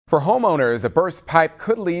For homeowners, a burst pipe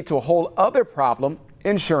could lead to a whole other problem: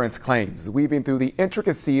 insurance claims. Weaving through the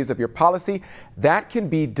intricacies of your policy, that can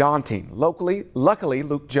be daunting. Luckily,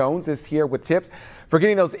 Luke Jones is here with tips for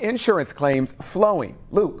getting those insurance claims flowing.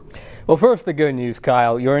 Luke. Well, first, the good news,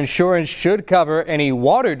 Kyle. Your insurance should cover any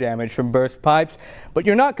water damage from burst pipes, but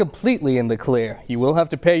you're not completely in the clear. You will have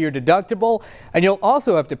to pay your deductible, and you'll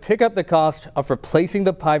also have to pick up the cost of replacing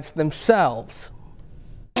the pipes themselves.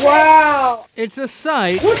 Wow! It's a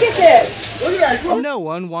sight. Look at this! Look at that! No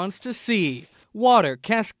one wants to see. Water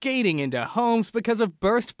cascading into homes because of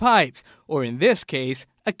burst pipes, or in this case,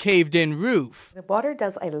 a caved-in roof. The water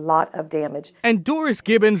does a lot of damage. And Doris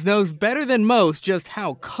Gibbons knows better than most just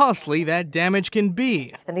how costly that damage can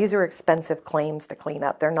be. And these are expensive claims to clean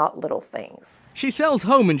up. They're not little things. She sells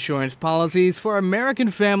home insurance policies for American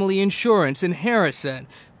Family Insurance in Harrison.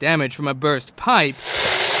 Damage from a burst pipe,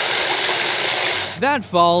 that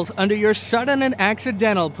falls under your sudden and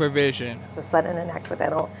accidental provision. So sudden and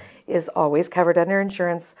accidental is always covered under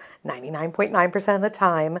insurance 99.9% of the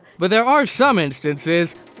time. But there are some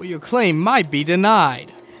instances where your claim might be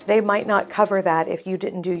denied. They might not cover that if you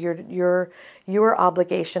didn't do your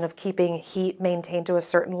obligation of keeping heat maintained to a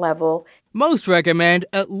certain level. Most recommend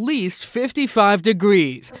at least 55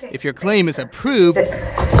 degrees. If your claim is approved,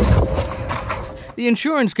 the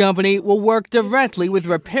insurance company will work directly with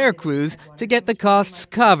repair crews to get the costs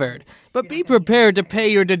covered. But be prepared to pay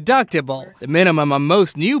your deductible. The minimum on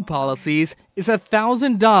most new policies is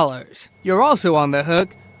 $1,000. You're also on the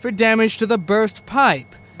hook for damage to the burst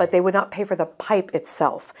pipe. But they would not pay for the pipe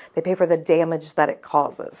itself. They pay for the damage that it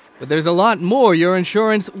causes. But there's a lot more your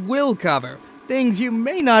insurance will cover. Things you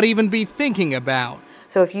may not even be thinking about.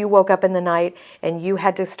 So if you woke up in the night and you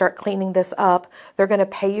had to start cleaning this up, they're going to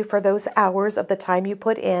pay you for those hours of the time you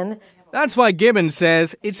put in. That's why Gibbons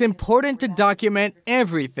says it's important to document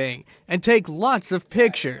everything and take lots of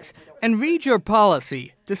pictures and read your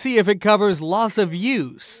policy to see if it covers loss of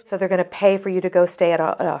use. So they're going to pay for you to go stay at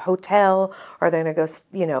a hotel, or they're going to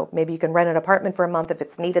go, maybe you can rent an apartment for a month if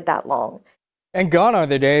it's needed that long. And gone are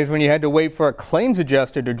the days when you had to wait for a claims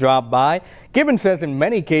adjuster to drop by. Gibbons says in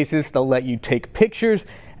many cases they'll let you take pictures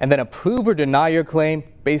and then approve or deny your claim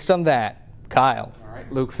based on that. Kyle. All right,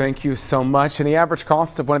 Luke, thank you so much. And the average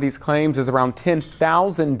cost of one of these claims is around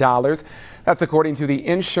 $10,000. That's according to the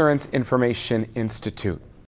Insurance Information Institute.